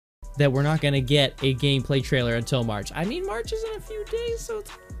that we're not gonna get a gameplay trailer until March. I mean, March is in a few days, so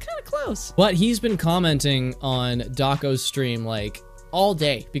it's kind of close. But he's been commenting on Daco's stream like all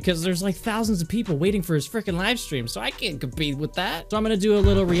day because there's like thousands of people waiting for his freaking live stream, so I can't compete with that. So I'm gonna do a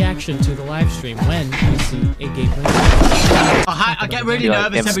little reaction to the live stream when we see a gameplay. I get really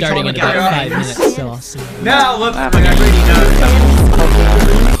nervous every time I get get 5 minutes. So awesome. No, look, I get really nervous.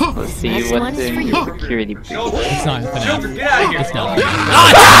 Let's see what's in your security breach. It's not FNAF. Get out of here. It's not.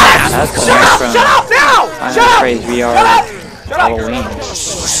 That's coming from Shut up now! I'm afraid we are Halloween.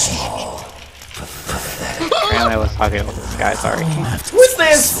 Apparently I was talking about this guy, sorry. Who's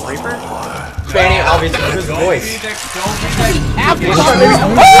this? Fanny, obviously, who's the voice?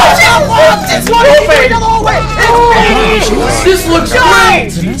 This looks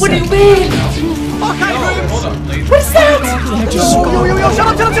great! What do you mean? What's that? Shut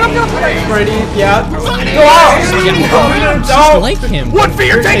up! Ready? Yeah. Go out! Just like him. One for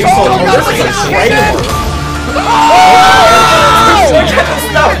your take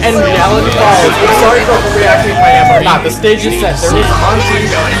And reality falls. I'm sorry for reacting my amber. Not the stage is set. There is Auntie.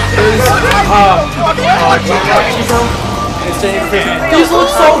 There's these look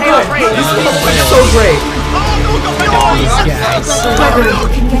so good. These look so great.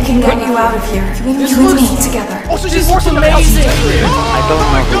 We can get you out of here. You and me together. This looks amazing. I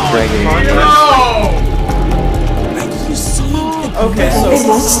don't know who's regular. Okay, so It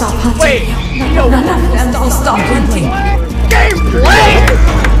won't stop hunting. Wait! None of them will stop hunting. Gameplay!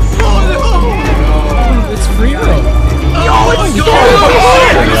 It's free roam. Oh, it's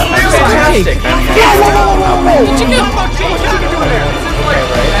fantastic.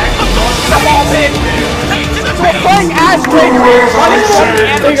 Come on, bitch! We're playing as Reactors!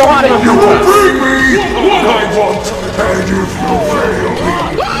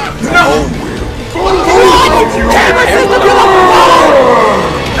 No!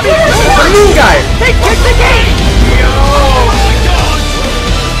 The moon guy! They kicked the game!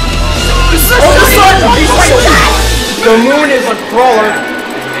 The moon is a crawler.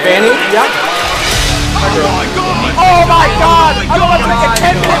 Fanny, yep. Oh my god! I don't want to make a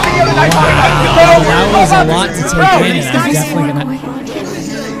 10-minute video tonight! That was a lot to take in, and I'm definitely gonna...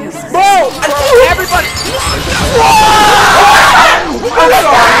 Bro! Everybody!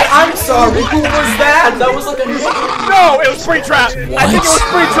 I'm sorry. Who was that? That was like a... No! It was Springtrap! I think it was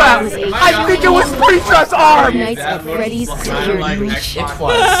Springtrap! I think it was Springtrap's arm! Nights at Freddy's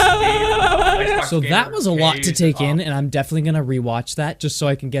So that was a lot to take in, and I'm definitely gonna rewatch that just so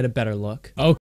I can get a better look. Okay.